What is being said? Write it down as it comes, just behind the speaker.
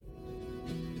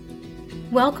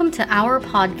Welcome to our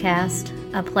podcast,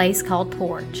 A Place Called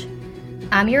Poarch.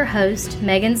 I'm your host,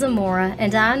 Megan Zamora,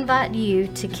 and I invite you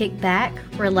to kick back,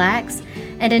 relax,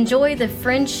 and enjoy the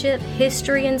friendship,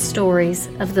 history, and stories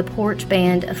of the Poarch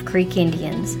Band of Creek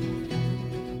Indians.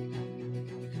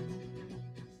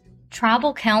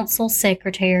 Tribal Council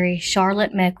Secretary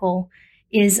Charlotte Meckel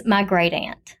is my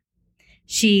great-aunt.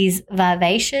 She's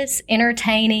vivacious,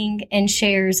 entertaining, and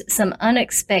shares some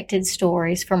unexpected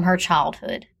stories from her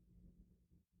childhood.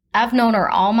 I've known her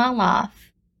all my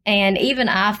life, and even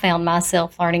I found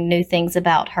myself learning new things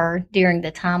about her during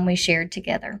the time we shared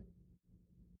together.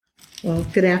 Well,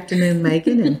 good afternoon,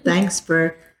 Megan, and thanks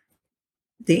for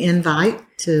the invite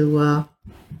to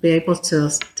be able to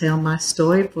tell my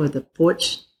story for the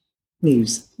Poarch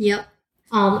News. Yep.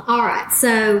 All right.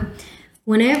 So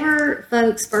whenever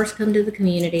folks first come to the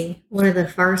community, one of the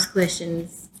first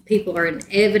questions people are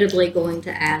inevitably going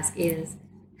to ask is,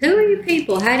 who are you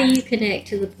people? How do you connect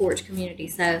to the Poarch community?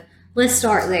 So let's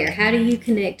start there. How do you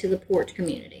connect to the Poarch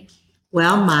community?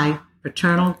 Well, my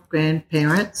paternal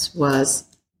grandparents was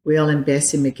Will and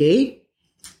Bessie McGee,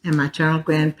 and my maternal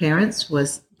grandparents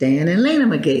was Dan and Lena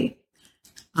McGee.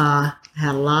 I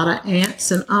had a lot of aunts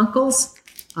and uncles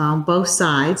on both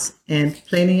sides and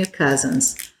plenty of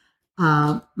cousins.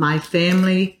 My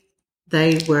family,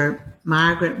 they were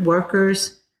migrant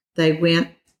workers. They went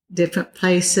different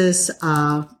places,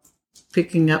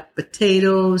 picking up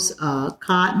potatoes,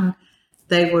 cotton.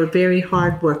 They were very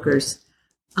hard workers.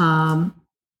 They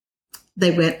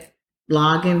went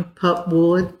logging,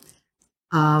 pulpwood.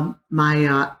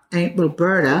 My Aunt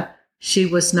Roberta, she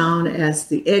was known as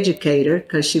the educator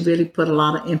because she really put a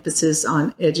lot of emphasis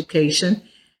on education.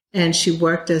 And she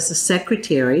worked as a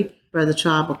secretary for the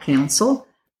tribal council,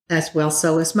 as well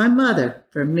so as my mother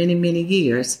for many, many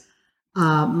years.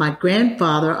 My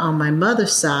grandfather on my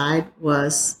mother's side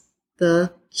was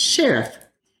the sheriff.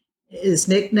 His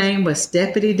nickname was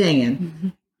Deputy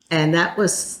Dan, and that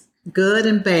was good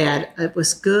and bad. It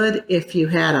was good if you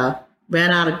ran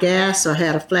out of gas or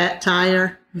had a flat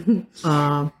tire,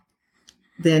 or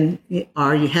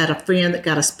you had a friend that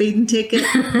got a speeding ticket.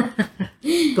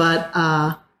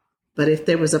 But if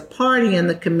there was a party in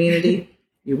the community,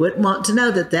 you wouldn't want to know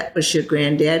that was your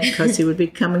granddad because he would be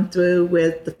coming through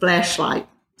with the flashlight.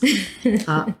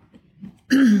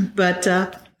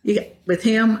 With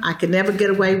him, I could never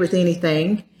get away with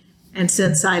anything. And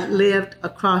since I lived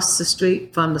across the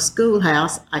street from the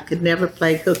schoolhouse, I could never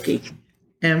play hooky.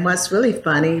 And what's really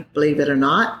funny, believe it or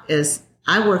not, is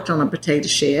I worked on a potato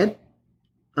shed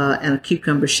and a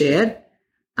cucumber shed.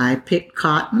 I picked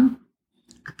cotton.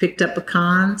 I picked up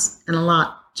pecans and a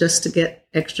lot just to get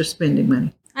extra spending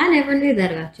money. I never knew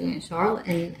that about you, Aunt Charlotte,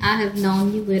 and I have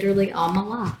known you literally all my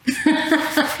life.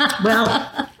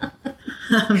 Well,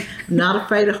 I'm not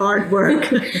afraid of hard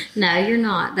work. No, you're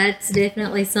not. That's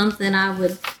definitely something I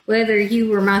would, whether you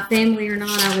were my family or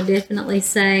not, I would definitely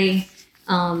say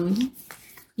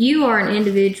you are an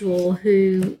individual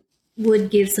who would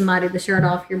give somebody the shirt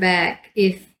off your back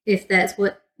if that's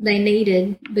what they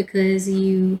needed, because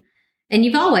you've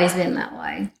always been that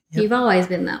way. Yep. You've always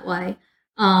been that way.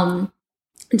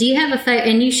 Do you have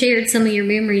and you shared some of your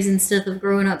memories and stuff of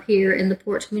growing up here in the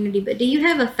Poarch community, but do you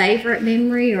have a favorite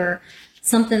memory or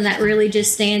something that really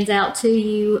just stands out to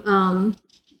you from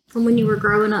when you were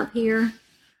growing up here?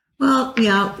 Well,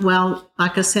 yeah. Well,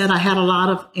 like I said, I had a lot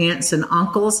of aunts and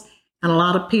uncles and a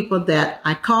lot of people that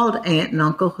I called aunt and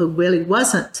uncle who really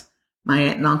wasn't my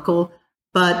aunt and uncle.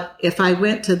 But if I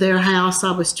went to their house,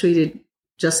 I was treated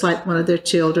just like one of their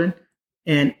children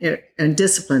and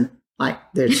disciplined like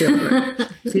their children.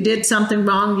 If you did something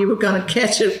wrong, you were going to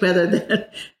catch it, whether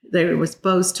they were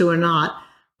supposed to or not.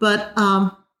 But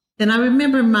and I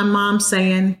remember my mom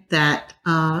saying that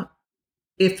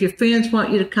if your friends want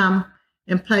you to come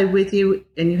and play with you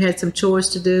and you had some chores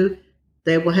to do,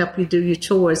 they will help you do your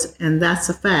chores. And that's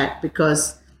a fact,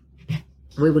 because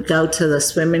we would go to the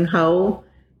swimming hole.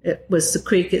 It was the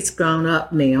creek, it's grown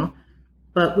up now.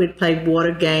 But we'd play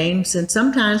water games, and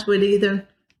sometimes we'd either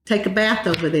take a bath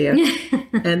over there.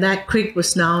 And that creek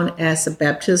was known as a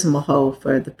baptismal hole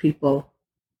for the people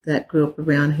that grew up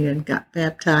around here and got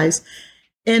baptized.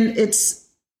 And as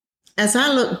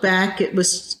I look back, it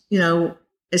was,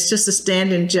 it's just a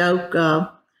standing joke.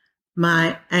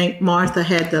 My Aunt Martha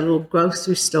had the little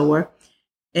grocery store,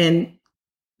 and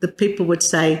the people would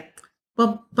say,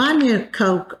 well, buy me a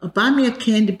Coke or buy me a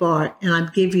candy bar, and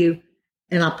I'd give you,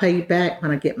 and I'll pay you back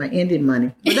when I get my Indian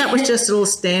money. But that was just a little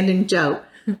standing joke.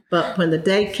 But when the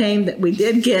day came that we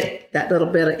did get that little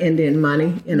bit of Indian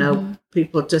money,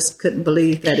 people just couldn't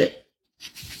believe that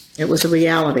it was a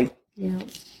reality. Yeah.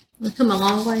 We've come a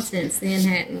long way since then,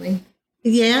 hadn't we?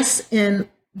 Yes,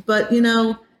 but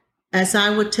as I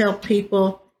would tell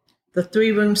people, the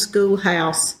 3-room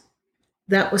schoolhouse,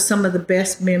 that was some of the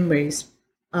best memories.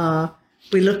 Uh,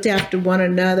 we looked after one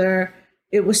another.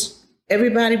 It was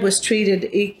Everybody was treated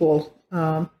equal.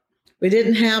 We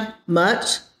didn't have much,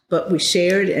 but we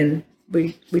shared and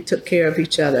we took care of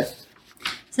each other.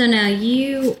 So now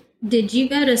did you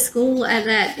go to school at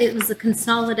that? It was a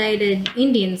consolidated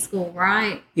Indian school,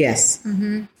 right? Yes.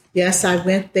 Mm-hmm. Yes, I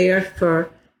went there from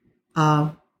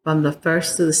the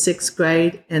 1st to the 6th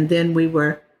grade, and then we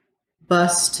were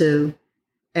bused to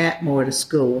Atmore to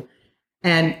school.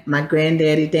 And my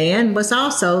granddaddy Dan was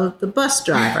also the bus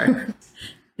driver.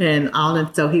 And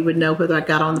so he would know whether I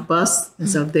got on the bus. And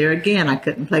so there again, I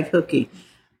couldn't play hooky.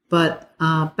 But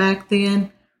back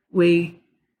then, we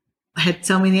had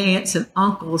so many aunts and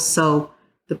uncles, so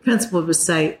the principal would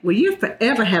say, well, you're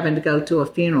forever having to go to a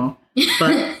funeral.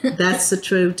 But that's the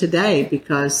truth today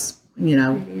because,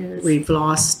 we've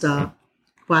lost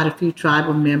quite a few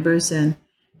tribal members, and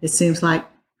it seems like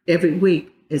every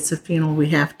week it's a funeral we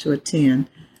have to attend.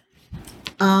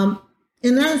 And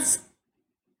that's,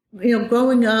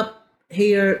 growing up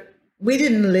here, we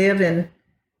didn't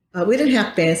we didn't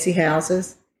have fancy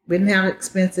houses. We didn't have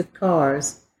expensive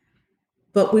cars,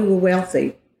 but we were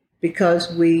wealthy because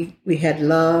we had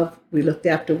love. We looked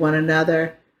after one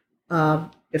another.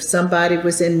 If somebody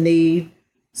was in need,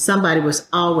 somebody was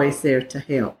always there to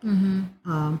help.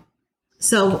 Mm-hmm.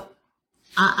 So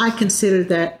I consider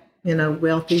that,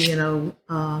 wealthy.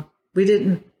 We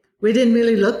didn't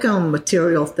really look on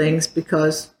material things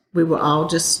because we were all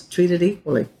just treated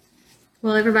equally.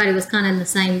 Well, everybody was kind of in the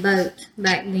same boat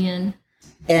back then.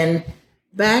 And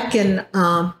back in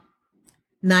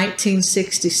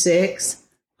 1966,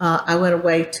 I went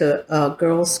away to a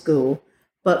girls' school.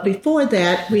 But before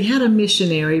that, we had a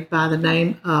missionary by the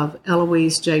name of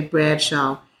Eloise J.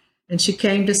 Bradshaw, and she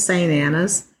came to St.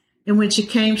 Anna's. And when she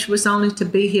came, she was only to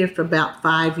be here for about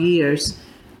 5 years,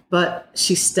 but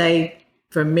she stayed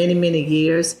for many, many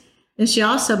years. And she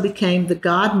also became the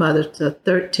godmother to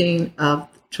 13 of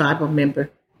the tribal member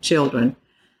children.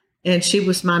 And she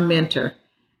was my mentor.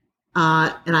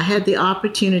 And I had the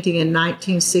opportunity in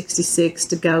 1966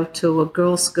 to go to a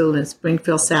girls' school in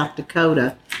Springfield, South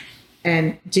Dakota.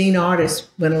 And Jean Artis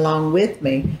went along with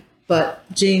me, but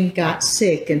Jean got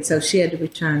sick, and so she had to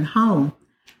return home.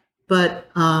 But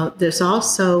there's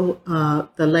also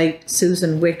the late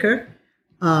Susan Wicker,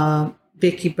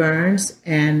 Vicki Burns,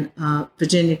 and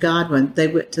Virginia Godwin. They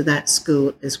went to that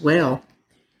school as well.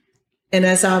 And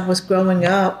as I was growing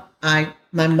up, my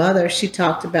mother, she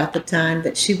talked about the time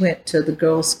that she went to the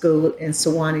girls' school in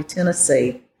Sewanee,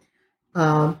 Tennessee.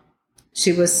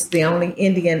 She was the only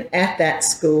Indian at that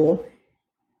school.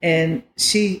 And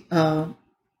she, on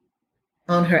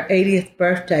her 80th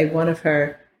birthday, one of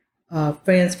her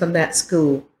friends from that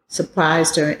school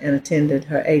surprised her and attended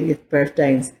her 80th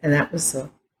birthday. And that was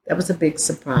a big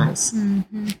surprise.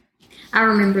 Mm-hmm. I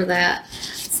remember that.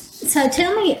 So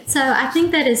tell me, I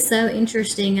think that is so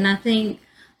interesting. And I think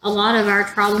a lot of our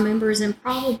tribal members and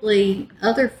probably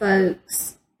other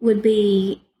folks would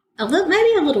be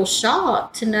maybe a little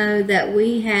shocked to know that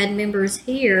we had members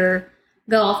here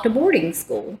go off to boarding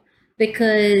school,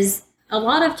 because a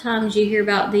lot of times you hear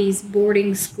about these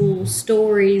boarding school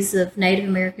stories of Native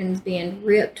Americans being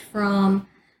ripped from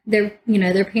their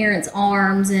parents'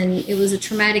 arms, and it was a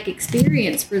traumatic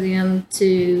experience for them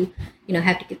to,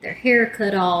 have to get their hair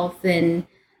cut off and,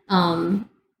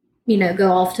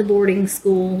 go off to boarding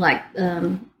school. Like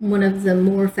one of the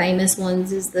more famous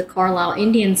ones is the Carlisle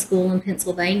Indian School in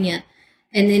Pennsylvania.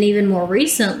 And then even more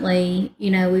recently,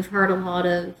 we've heard a lot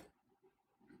of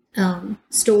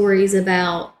stories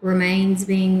about remains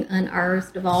being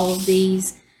unearthed of all of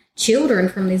these children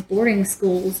from these boarding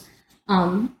schools.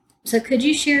 So could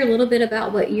you share a little bit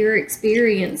about what your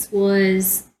experience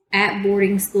was at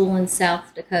boarding school in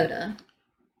South Dakota?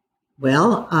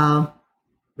 Well,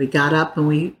 we got up and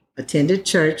we attended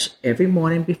church every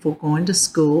morning before going to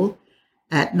school.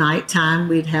 At nighttime,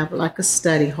 we'd have like a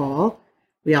study hall.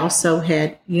 We also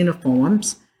had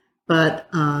uniforms, but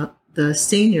the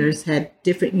seniors had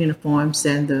different uniforms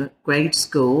than the grade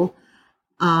school.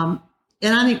 And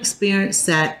I experienced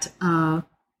that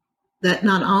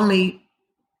not only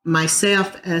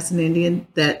myself as an Indian,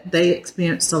 that they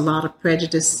experienced a lot of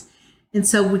prejudice. And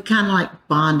so we kind of like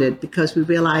bonded because we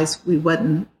realized we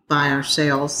wasn't by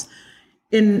ourselves.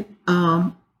 And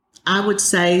I would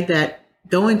say that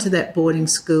going to that boarding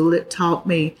school, it taught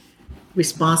me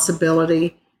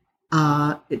responsibility.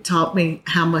 It taught me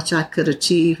how much I could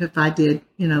achieve if I did,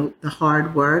 the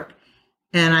hard work.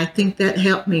 And I think that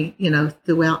helped me,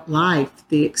 throughout life,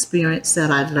 the experience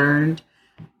that I learned.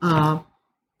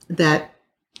 that,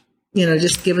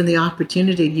 just given the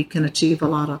opportunity, you can achieve a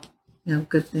lot of,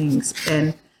 good things.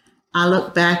 And I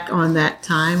look back on that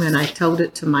time, and I told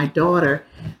it to my daughter.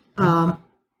 And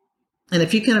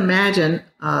if you can imagine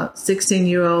a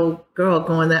 16-year-old girl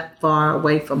going that far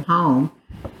away from home,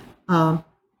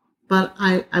 but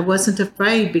I wasn't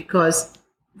afraid because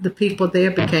the people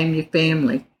there became your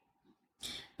family.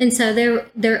 And so there,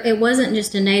 it wasn't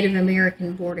just a Native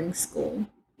American boarding school.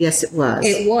 Yes, it was.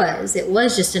 It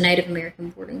was just a Native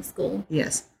American boarding school.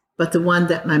 Yes, but the one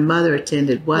that my mother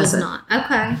attended wasn't. Was not.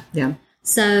 Okay. Yeah.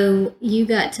 So you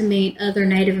got to meet other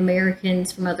Native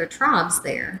Americans from other tribes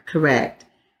there. Correct.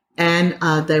 And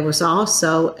there was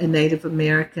also a Native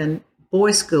American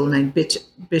boys' school named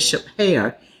Bishop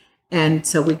Hare. And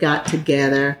so we got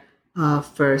together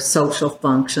for social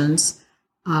functions.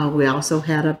 We also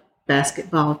had a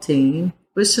basketball team.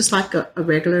 It was just like a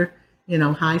regular,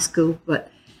 high school.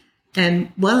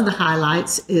 And one of the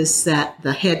highlights is that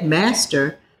the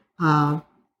headmaster, and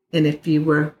if you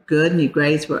were good and your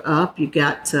grades were up, you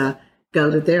got to go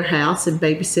to their house and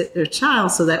babysit their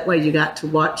child. So that way you got to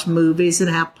watch movies and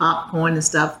have popcorn and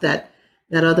stuff that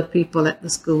other people at the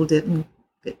school didn't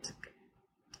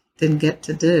get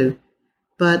to do.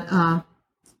 But I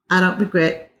don't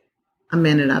regret a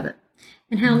minute of it.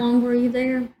 And how long were you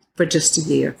there? For just a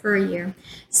year. For a year.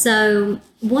 So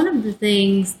one of the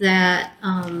things that,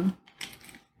 I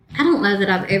don't know that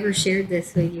I've ever shared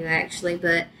this with you actually,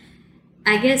 but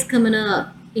I guess coming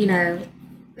up,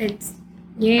 it's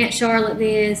your Aunt Charlotte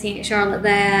this, your Aunt Charlotte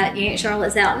that, your Aunt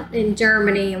Charlotte's out in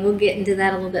Germany, and we'll get into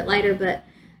that a little bit later, but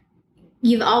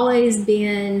you've always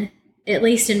been, at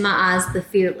least in my eyes, the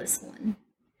fearless one.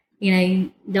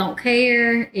 You don't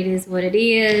care, it is what it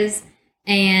is,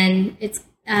 and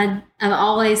I've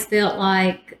always felt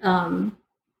like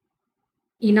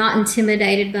you're not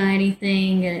intimidated by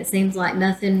anything, and it seems like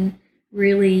nothing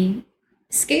really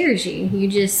scares you. You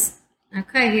just,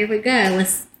 okay, here we go.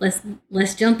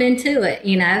 Let's jump into it,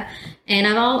 And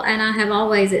I have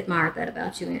always admired that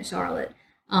about you, Aunt Charlotte,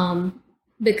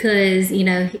 because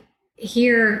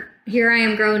here I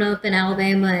am growing up in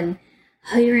Alabama, and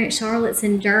your Aunt Charlotte's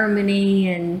in Germany,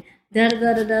 and da da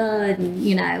da da da,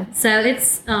 and so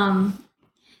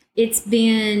it's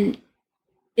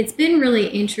been really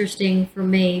interesting for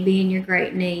me, being your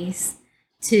great niece,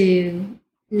 to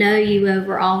know you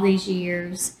over all these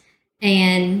years.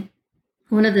 And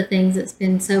one of the things that's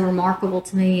been so remarkable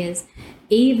to me is,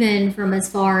 even from as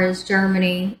far as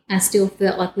Germany, I still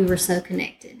felt like we were so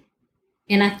connected.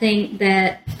 And I think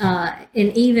that,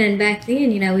 and even back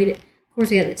then, of course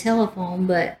we had the telephone,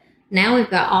 but now we've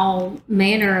got all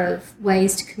manner of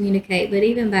ways to communicate. But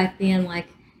even back then,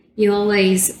 you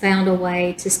always found a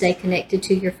way to stay connected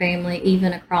to your family,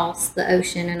 even across the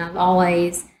ocean. And I've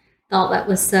always thought that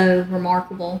was so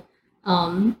remarkable.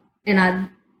 And I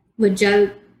would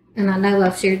joke, and I know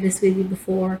I've shared this with you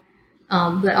before,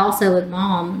 but also with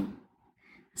Mom,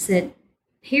 I said,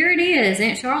 here it is.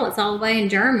 Aunt Charlotte's all the way in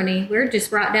Germany. We're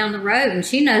just right down the road, and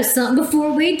she knows something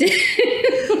before we do.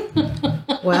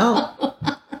 Well,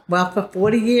 for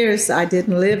 40 years, I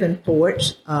didn't live in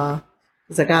Poarch,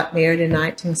 because I got married in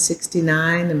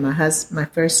 1969, and my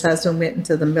first husband went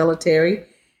into the military,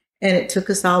 and it took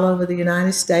us all over the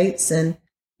United States and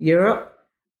Europe.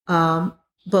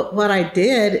 But what I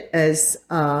did is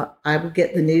I would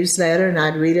get the newsletter, and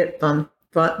I'd read it from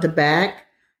front to back.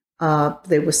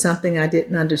 There was something I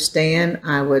didn't understand,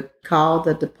 I would call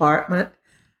the department,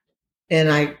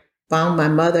 and I found my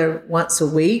mother once a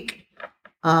week.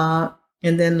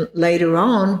 And then later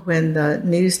on, when the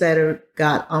newsletter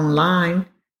got online,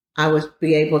 I would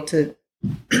be able to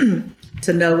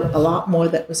to know a lot more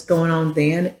that was going on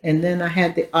then. And then I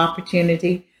had the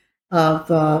opportunity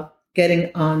of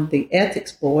getting on the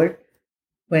ethics board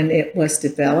when it was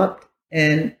developed.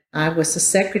 And I was the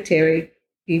secretary,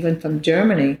 even from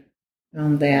Germany,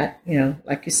 on that,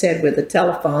 like you said, with the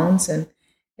telephones and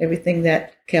everything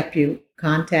that kept you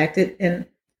contacted. And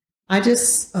I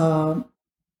just,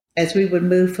 as we would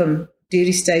move from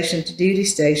duty station to duty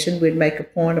station, we'd make a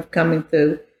point of coming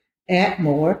through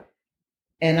Atmore.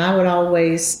 And I would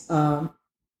always plan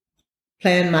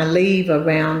my leave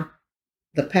around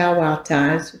the powwow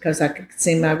times, because I could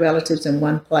see my relatives in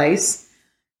one place.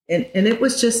 And it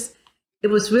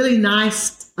was really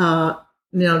nice,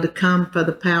 to come for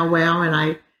the powwow.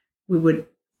 And we would,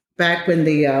 back when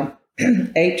the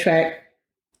 8-track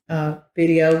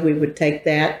video, we would take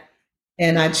that,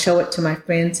 and I'd show it to my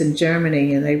friends in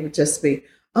Germany, and they would just be,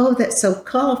 oh, that's so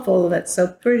colorful, that's so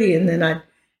pretty. And then I'd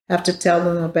have to tell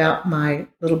them about my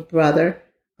little brother,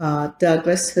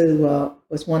 Douglas, who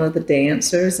was one of the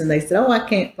dancers, and they said, oh, I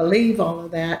can't believe all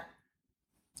of that.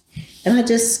 And I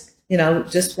just,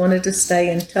 just wanted to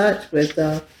stay in touch with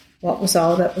what was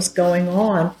all that was going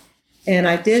on. And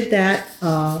I did that.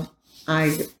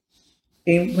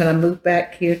 When I moved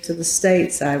back here to the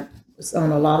States, I was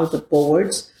on a lot of the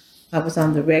boards. I was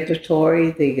on the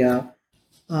regulatory,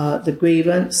 the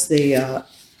grievance,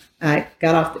 I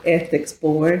got off the ethics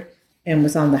board and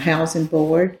was on the housing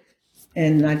board.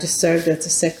 And I just served as a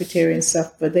secretary and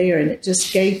stuff for there. And it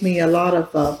just gave me a lot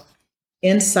of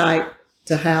insight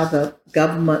to how the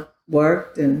government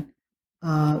worked and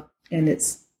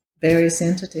its various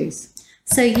entities.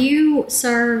 So you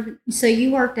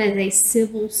worked as a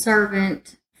civil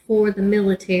servant for the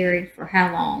military for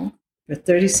how long? For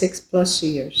 36 plus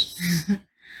years.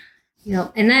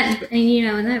 Yep. And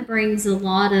that brings a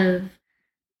lot of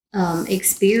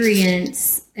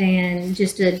experience and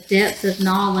just a depth of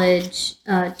knowledge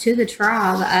to the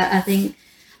tribe. I think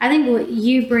what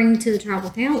you bring to the tribal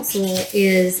council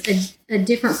is a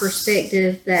different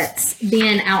perspective that's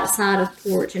been outside of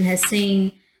Poarch and has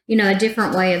seen, a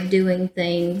different way of doing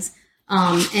things.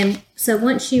 And so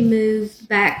once you moved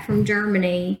back from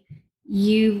Germany,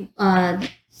 you and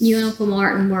Uncle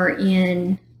Martin were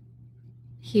in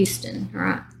Houston,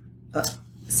 right?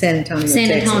 San Antonio,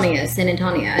 Texas. San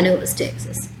Antonio. I know it was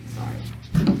Texas. Sorry.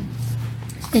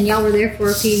 And y'all were there for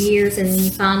a few years, and then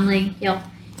you finally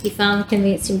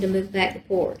convinced him to move back to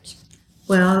Poarch.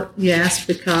 Well, yes,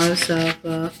 because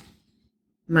of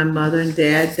my mother and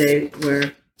dad. They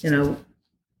were,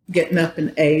 getting up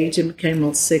in age and became a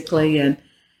little sickly,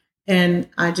 and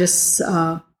I just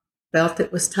felt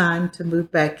it was time to move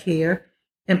back here.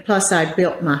 And plus, I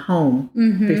built my home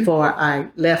before I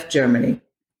left Germany.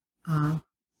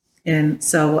 And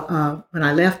so when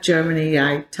I left Germany,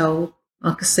 I told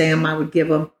Uncle Sam I would give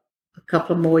him a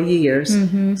couple more years.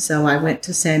 So I went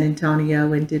to San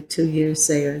Antonio and did 2 years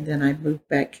there, and then I moved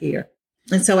back here.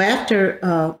 And so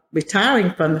after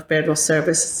retiring from the federal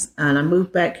service, and I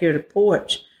moved back here to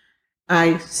Poarch,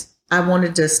 I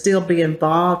wanted to still be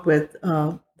involved with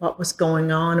what was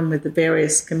going on and with the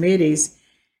various committees.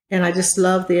 And I just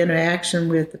loved the interaction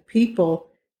with the people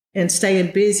and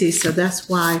staying busy. So that's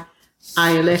why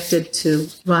I elected to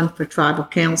run for tribal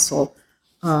council.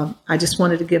 I just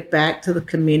wanted to give back to the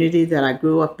community that I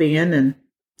grew up in, and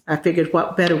I figured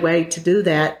what better way to do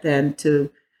that than to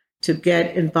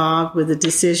get involved with the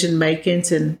decision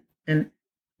makings and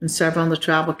serve on the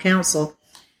tribal council.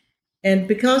 And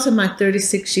because of my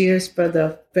 36 years for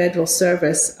the federal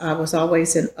service, I was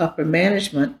always in upper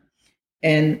management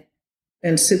and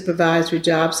supervisory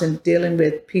jobs and dealing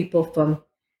with people from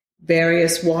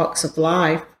various walks of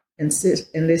life,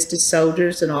 enlisted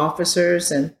soldiers and officers.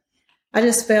 And I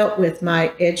just felt with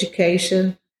my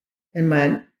education and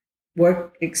my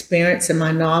work experience and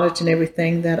my knowledge and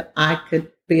everything that I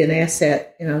could be an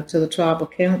asset, to the tribal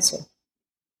council.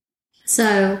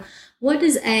 So what do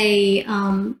you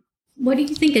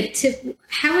think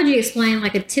how would you explain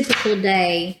like a typical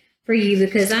day for you?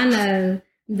 Because I know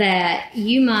that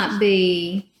you might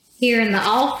be here in the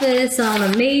office on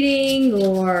a meeting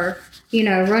or,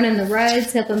 running the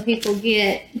roads, helping people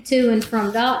get to and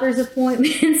from doctor's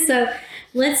appointments. So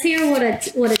let's hear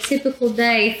what a typical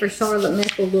day for Charlotte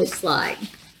Meckel looks like.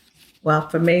 Well,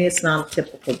 for me, it's not a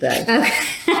typical day. Okay.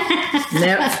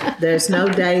 There's no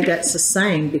day that's the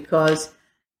same because,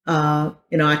 I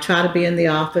try to be in the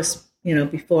office,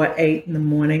 before 8 in the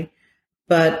morning,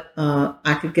 but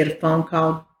I could get a phone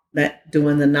call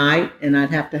during the night, and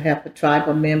I'd have to have a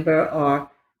tribal member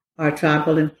or a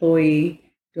tribal employee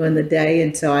during the day,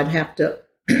 and so I'd have to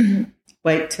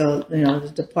wait till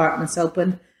the department's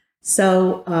open.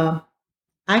 So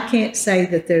I can't say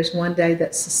that there's one day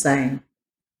that's the same.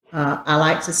 I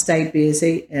like to stay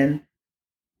busy, and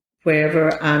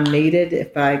wherever I'm needed,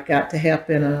 if I got to help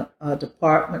in a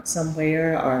department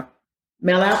somewhere or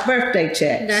mail out birthday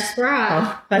checks. That's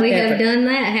right. We have done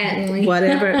that, haven't we?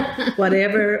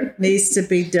 whatever needs to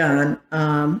be done.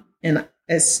 And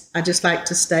I just like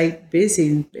to stay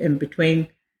busy in between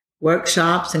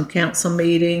workshops and council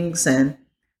meetings,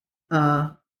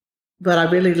 but I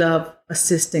really love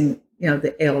assisting,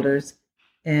 the elders.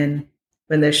 And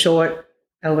when they're short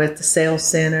over at the sales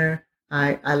center,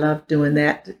 I love doing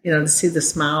that, to see the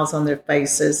smiles on their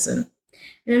faces. And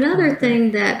another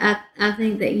thing that I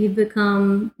think that you've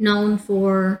become known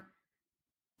for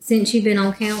since you've been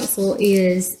on council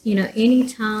is,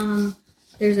 anytime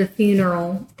there's a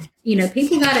funeral,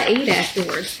 people got to eat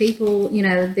afterwards. People,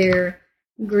 they're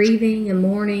grieving and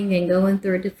mourning and going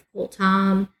through a difficult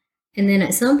time. And then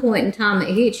at some point in time,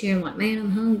 it hits you and like, man,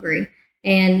 I'm hungry.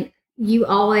 And you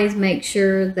always make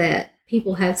sure that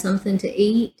people have something to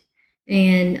eat.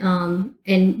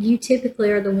 and you typically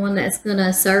are the one that's going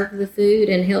to serve the food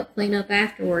and help clean up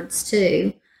afterwards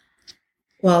too.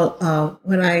 Well,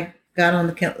 when I got on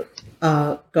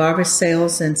the garbage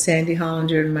sales and Sandy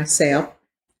Hollinger and myself,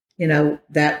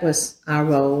 that was our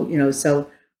role. So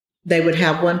they would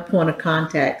have one point of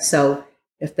contact. So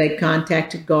if they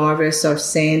contacted Garvis or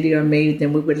Sandy or me,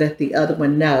 then we would let the other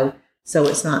one know, so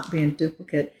it's not being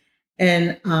duplicate.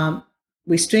 And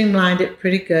we streamlined it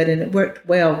pretty good, and it worked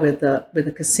well with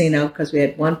the casino because we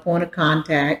had one point of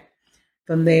contact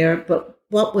from there. But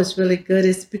what was really good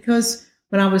is because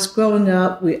when I was growing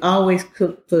up, we always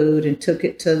cooked food and took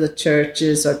it to the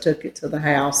churches or took it to the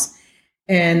house.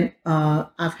 And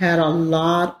I've had a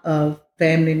lot of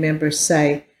family members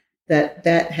say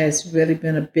that has really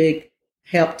been a big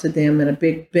help to them and a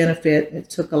big benefit. It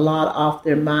took a lot off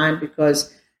their mind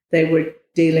because they were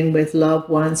dealing with loved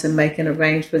ones and making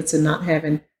arrangements and not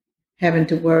having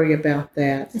to worry about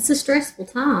that. It's a stressful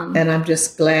time. And I'm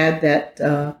just glad that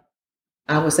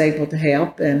I was able to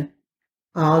help and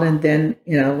all. And then,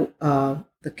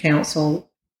 the council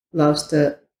loves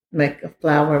to make a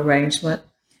flower arrangement.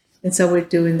 And so we're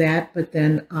doing that. But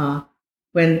then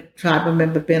when tribal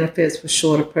member benefits were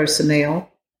short of personnel,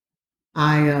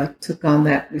 I took on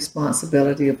that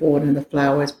responsibility of ordering the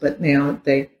flowers. But now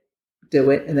they do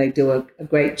it, and they do a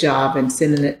great job in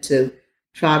sending it to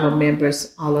tribal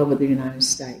members all over the United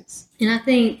States. And I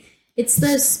think it's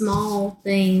those small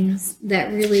things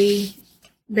that really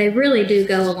do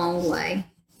go a long way.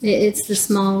 It's the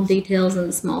small details and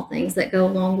the small things that go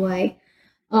a long way.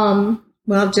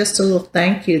 Well, just a little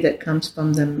thank you that comes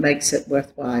from them makes it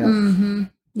worthwhile. Mm-hmm.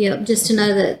 Yeah, just to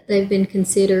know that they've been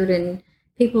considered and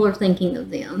people are thinking of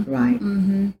them. Right.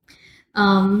 Mm-hmm.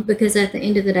 Because at the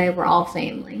end of the day, we're all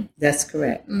family. That's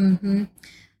correct. Mm-hmm.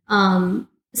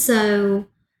 So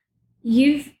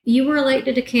you were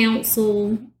elected to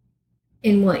council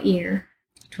in what year?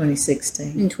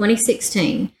 2016. In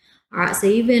 2016. All right, so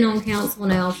you've been on council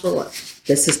now for what?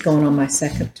 This is going on my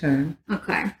second term.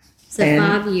 Okay, so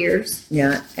 5 years.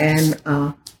 Yeah, and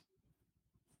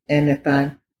if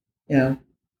I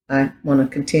want to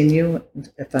continue,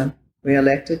 if I'm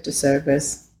reelected, to serve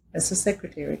as a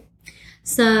secretary.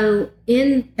 So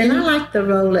and I like the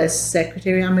role as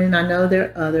secretary. I mean, I know there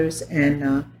are others,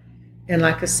 and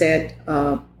like I said,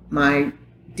 my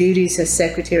duties as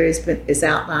secretary is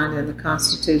outlined in the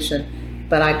Constitution,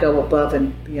 but I go above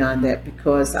and beyond that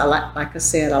because like I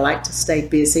said, I like to stay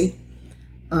busy.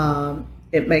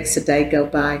 It makes the day go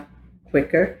by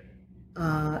quicker,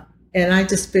 and I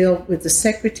just feel with the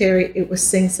secretary, it was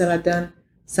things that I've done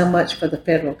so much for the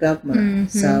federal government,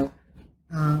 mm-hmm. so.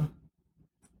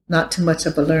 Not too much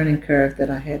of a learning curve that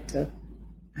I had to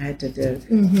do.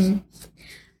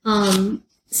 Mm-hmm.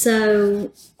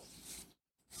 So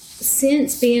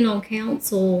since being on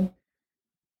council,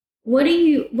 what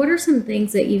are some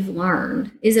things that you've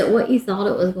learned? Is it what you thought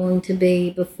it was going to be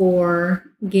before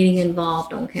getting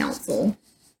involved on council?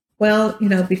 Well,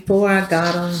 before I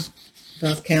got on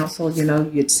the council,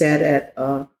 you'd said at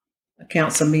a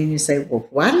council meeting, you say, well,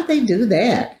 why did they do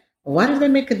that? Why did they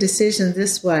make a decision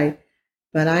this way?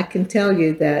 But I can tell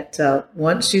you that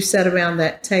once you sit around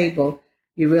that table,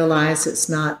 you realize it's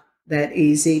not that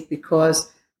easy because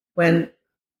when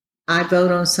I vote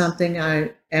on something,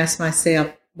 I ask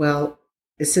myself, well,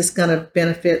 is this going to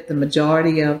benefit the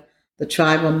majority of the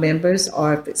tribal members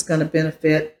or if it's going to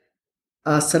benefit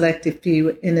a selective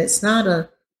few? And it's not a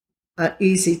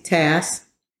easy task.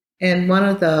 And one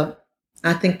of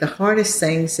I think the hardest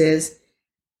things is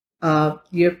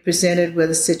you're presented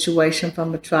with a situation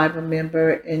from a tribal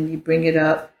member and you bring it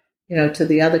up, to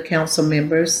the other council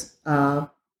members.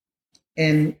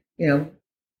 And,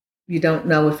 you don't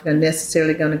know if you're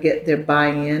necessarily going to get their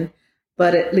buy-in,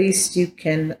 but at least you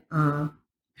can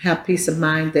have peace of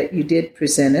mind that you did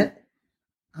present it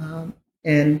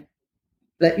and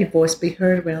let your voice be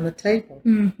heard around the table.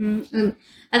 Mm-hmm.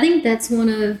 I think that's one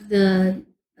of the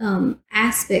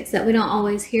aspects that we don't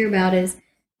always hear about is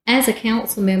as a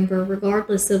council member,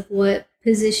 regardless of what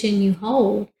position you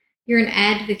hold, you're an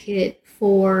advocate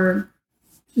for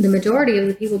the majority of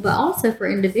the people, but also for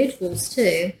individuals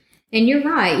too. And you're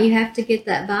right, you have to get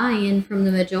that buy-in from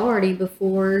the majority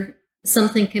before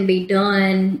something can be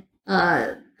done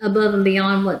above and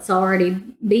beyond what's already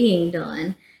being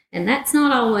done. And that's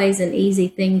not always an easy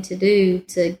thing to do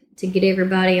to get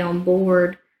everybody on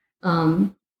board,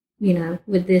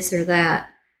 with this or that.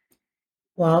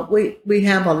 Well, we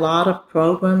have a lot of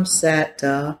programs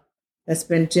that's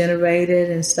been generated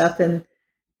and stuff, and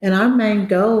our main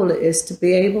goal is to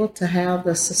be able to have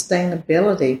the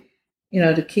sustainability,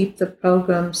 to keep the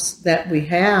programs that we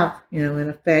have, in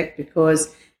effect,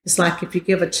 because It's like if you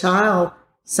give a child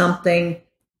something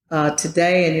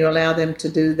today and you allow them to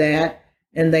do that,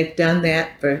 and they've done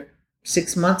that for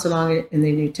 6 months along, and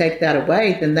then you take that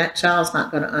away, then that child's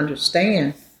not going to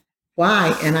understand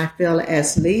why. And I feel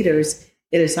as leaders,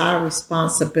 it is our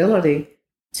responsibility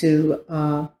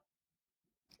to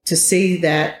see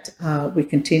that we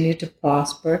continue to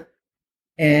prosper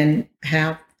and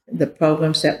have the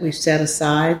programs that we've set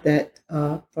aside that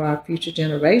for our future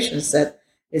generations that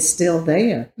is still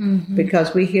there. Mm-hmm.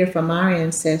 Because we hear from our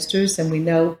ancestors and we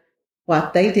know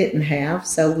what they didn't have.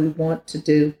 So we want to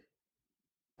do,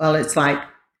 well, it's like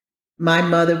my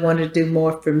mother wanted to do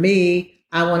more for me.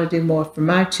 I want to do more for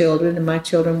my children, and my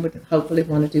children would hopefully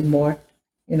want to do more,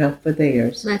 for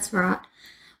theirs. That's right.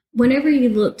 Whenever you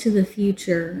look to the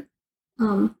future,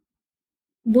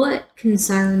 what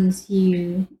concerns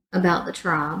you about the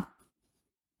tribe?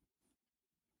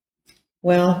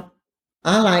 Well,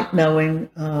 I like knowing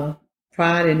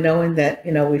pride in knowing that,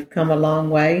 we've come a long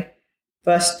way.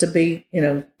 For us to be,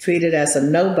 treated as a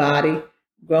nobody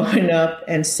growing up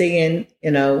and seeing,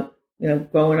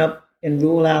 growing up in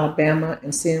rural Alabama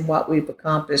and seeing what we've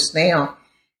accomplished now,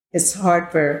 it's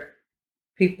hard for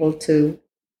people to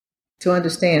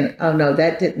understand, oh, no,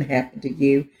 that didn't happen to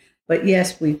you. But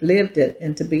yes, we've lived it.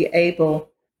 And to be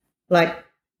able, like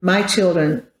my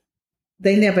children,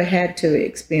 they never had to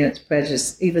experience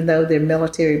prejudice, even though they're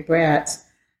military brats.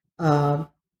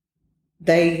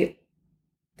 They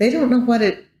don't know what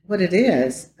it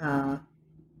is.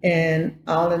 And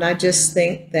I just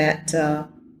think that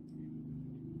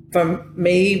from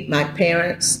me, my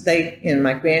parents, and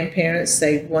my grandparents,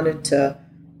 they wanted to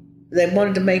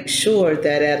make sure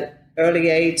that at early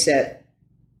age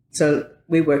so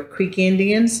we were Creek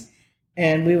Indians,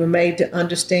 and we were made to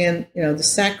understand, the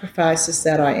sacrifices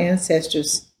that our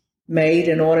ancestors made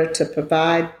in order to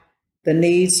provide the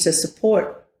needs to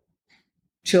support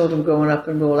children growing up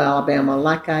in rural Alabama.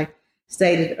 Like I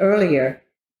stated earlier,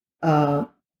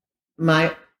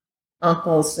 my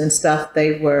uncles and stuff,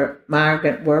 they were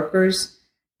migrant workers,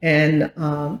 and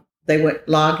they went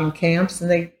logging camps,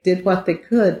 and they did what they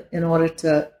could in order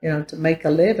to, to make a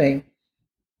living.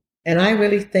 And I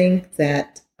really think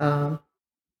that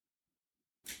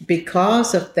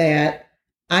because of that,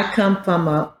 I come from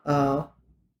a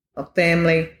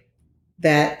family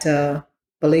that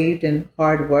believed in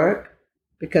hard work,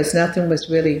 because nothing was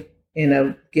really,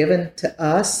 given to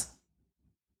us.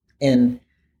 And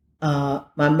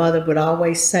my mother would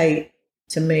always say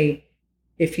to me,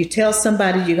 if you tell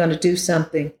somebody you're going to do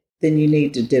something, then you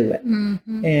need to do it.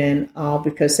 Mm-hmm. And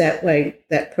because that way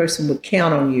that person would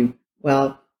count on you.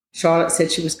 Well, Charlotte said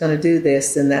she was going to do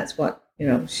this, and that's what,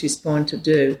 she's going to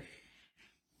do.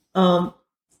 And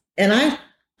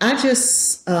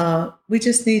we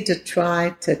just need to try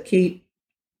to keep,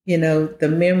 the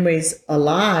memories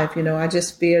alive. I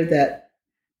just fear that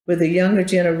with the younger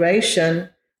generation,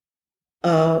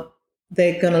 they're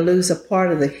going to lose a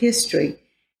part of the history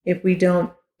if we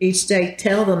don't each day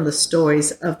tell them the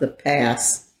stories of the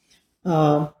past.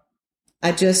 I'm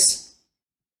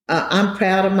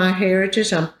proud of my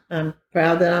heritage. I'm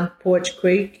proud that I'm Poarch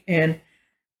Creek, and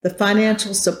the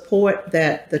financial support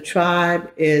that the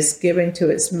tribe is giving to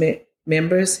its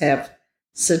members have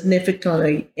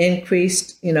significantly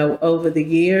increased, over the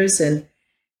years, and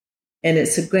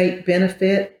it's a great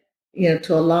benefit,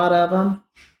 to a lot of them.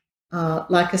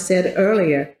 Like I said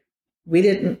earlier, we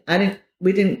didn't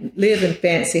live in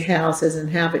fancy houses and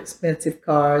have expensive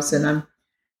cars, and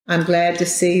I'm glad to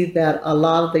see that a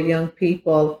lot of the young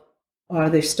people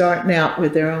they're starting out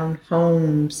with their own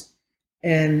homes,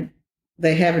 and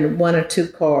they having 1 or 2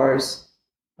 cars.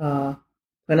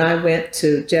 When I went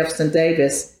to Jefferson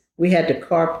Davis, we had to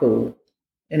carpool,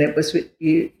 and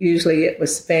usually it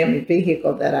was family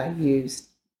vehicle that I used.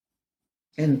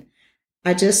 And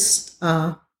I just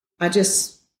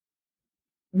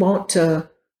want to,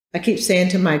 I keep saying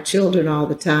to my children all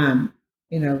the time,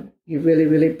 you're really,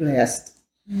 really blessed.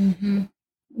 Mm-hmm.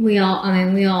 We all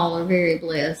are very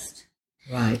blessed.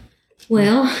 Right.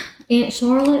 Well, Aunt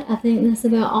Charlotte, I think that's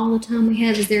about all the time we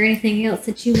have. Is there anything else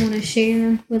that you want to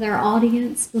share with our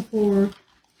audience before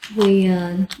we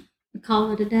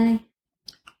call it a day?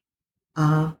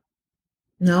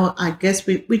 No, I guess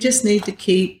we just need to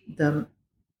keep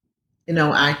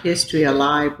our history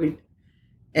alive.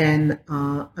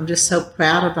 I'm just so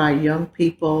proud of our young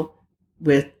people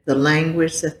with the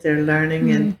language that they're learning,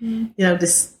 mm-hmm. and to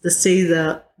see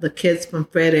the kids from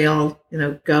Fred L.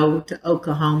 Go to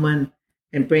Oklahoma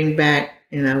and bring back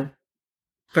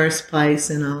first place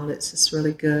and all. It's just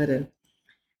really good,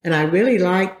 and I really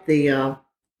like the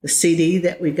CD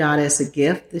that we got as a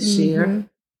gift this mm-hmm. year,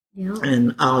 yeah.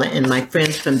 And my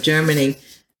friends from Germany,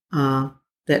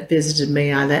 that visited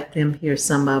me. I let them hear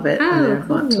some of it, and they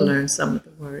want to learn some of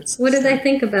the words. What do they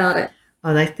think about it?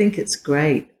 Oh, they think it's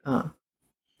great.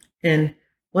 And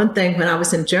one thing, when I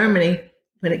was in Germany,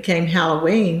 when it came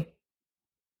Halloween,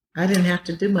 I didn't have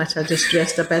to do much. I just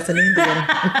dressed up as an Indian.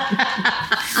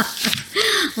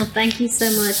 Well, thank you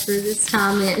so much for this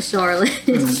time, Aunt Charlotte.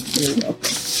 You're welcome.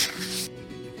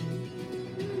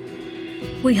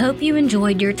 We hope you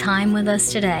enjoyed your time with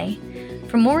us today.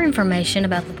 For more information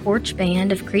about the Poarch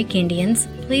Band of Creek Indians,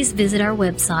 please visit our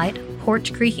website,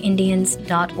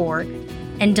 porchcreekindians.org.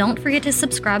 And don't forget to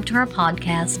subscribe to our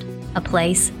podcast, A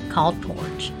Place Called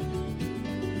Poarch.